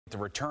The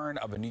return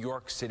of a New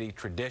York City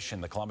tradition,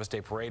 the Columbus Day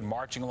Parade,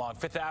 marching along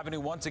Fifth Avenue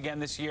once again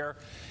this year.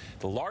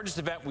 The largest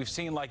event we've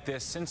seen like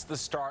this since the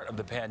start of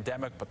the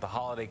pandemic, but the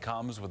holiday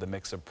comes with a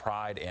mix of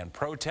pride and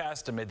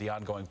protest amid the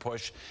ongoing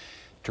push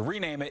to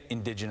rename it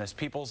Indigenous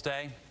Peoples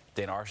Day.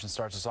 Dana Arshan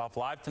starts us off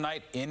live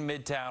tonight in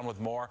Midtown with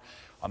more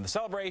on the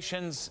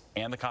celebrations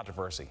and the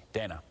controversy.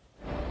 Dana.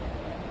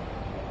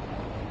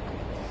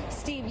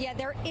 Steve, yeah,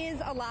 there is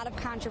a lot of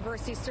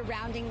controversy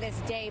surrounding this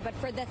day, but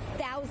for the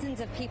thousands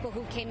of people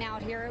who came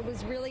out here, it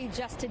was really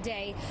just a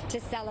day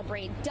to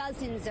celebrate.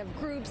 Dozens of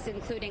groups,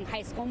 including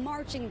high school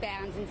marching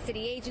bands and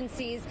city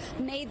agencies,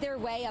 made their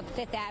way up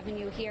Fifth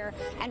Avenue here,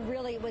 and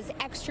really it was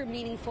extra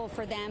meaningful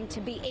for them to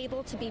be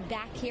able to be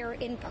back here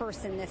in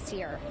person this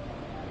year.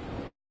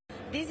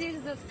 This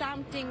is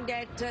something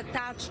that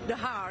touched the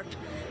heart,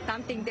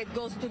 something that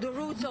goes to the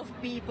roots of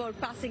people,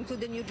 passing to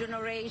the new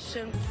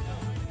generation.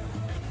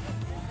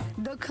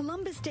 The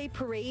Columbus Day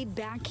Parade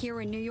back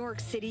here in New York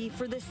City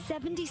for the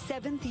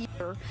 77th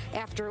year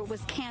after it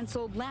was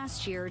canceled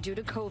last year due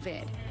to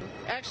COVID.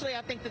 Actually,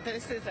 I think that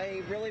this is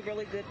a really,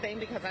 really good thing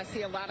because I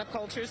see a lot of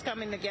cultures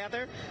coming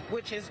together,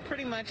 which is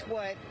pretty much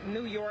what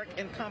New York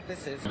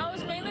encompasses. I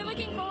was mainly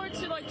looking forward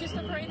to just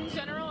the parade in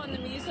general and the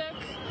music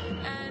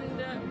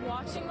and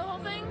watching the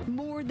whole thing.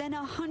 More than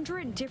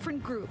 100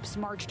 different groups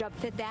marched up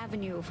Fifth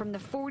Avenue from the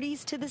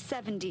 40s to the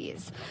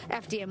 70s.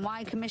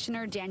 FDNY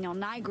Commissioner Daniel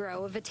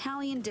Nigro of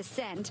Italian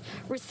descent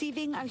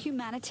receiving a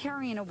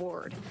humanitarian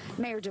award.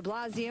 Mayor de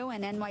Blasio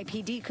and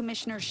NYPD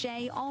Commissioner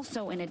Shea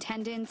also in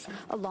attendance,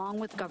 along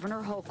with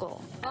Governor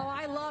Hochul. Oh,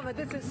 I love it.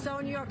 This is so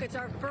New York. It's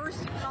our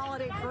first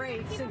holiday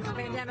parade since the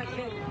pandemic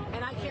hit,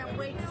 and I can't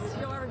wait to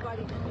show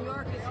everybody New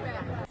York is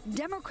back.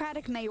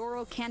 Democratic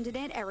mayoral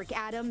candidate Eric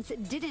Adams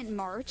didn't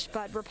march,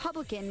 but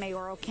Republican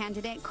mayoral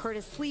candidate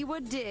Curtis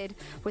Sliwa did,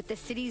 with the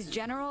city's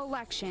general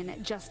election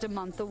just a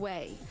month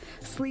away.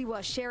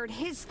 Sliwa shared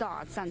his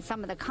thoughts on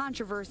some of the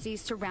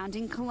controversies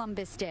surrounding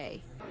Columbus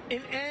Day.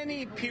 In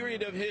any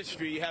period of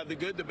history, you have the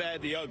good, the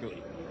bad, the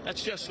ugly.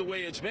 That's just the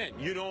way it's been.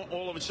 You don't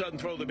all of a sudden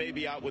throw the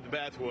baby out with the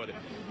bathwater.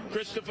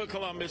 Christopher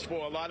Columbus,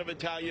 for a lot of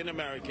Italian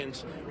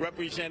Americans,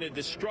 represented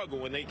the struggle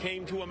when they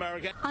came to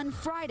America. On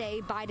Friday,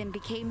 Biden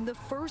became the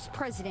first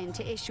president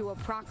to issue a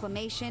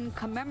proclamation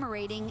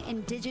commemorating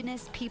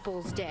Indigenous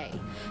Peoples Day.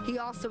 He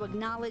also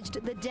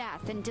acknowledged the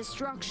death and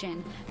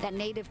destruction that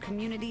Native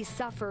communities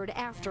suffered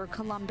after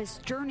Columbus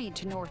journeyed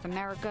to North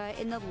America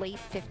in the late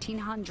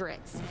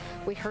 1500s.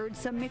 We heard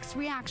some mixed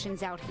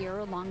reactions out here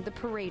along the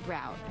parade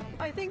route.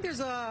 I think there's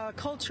a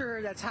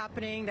culture that's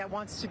happening that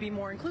wants to be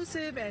more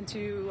inclusive and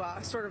to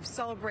sort of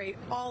celebrate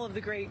all of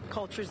the great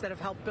cultures that have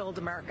helped build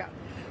America.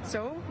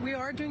 So we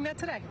are doing that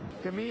today.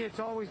 To me, it's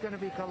always going to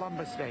be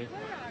Columbus Day.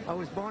 I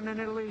was born in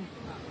Italy.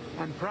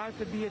 I'm proud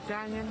to be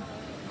Italian.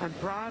 I'm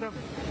proud of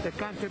the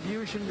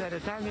contribution that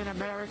Italian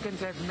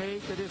Americans have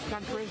made to this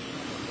country.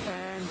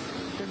 And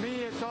to me,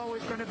 it's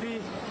always going to be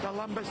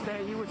Columbus Day.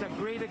 He was a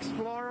great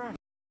explorer.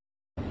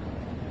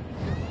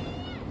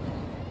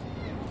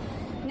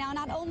 Now,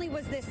 not only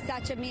was this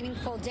such a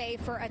meaningful day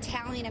for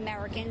Italian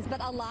Americans,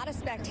 but a lot of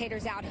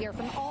spectators out here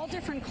from all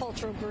different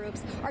cultural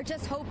groups are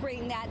just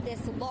hoping that this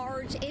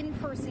large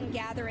in-person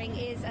gathering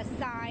is a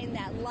sign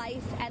that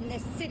life and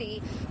this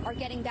city are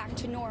getting back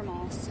to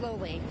normal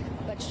slowly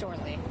but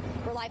surely.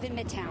 We're live in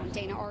Midtown.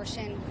 Dana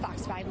Arshan,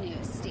 Fox 5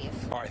 News. Steve.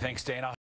 All right, thanks, Dana.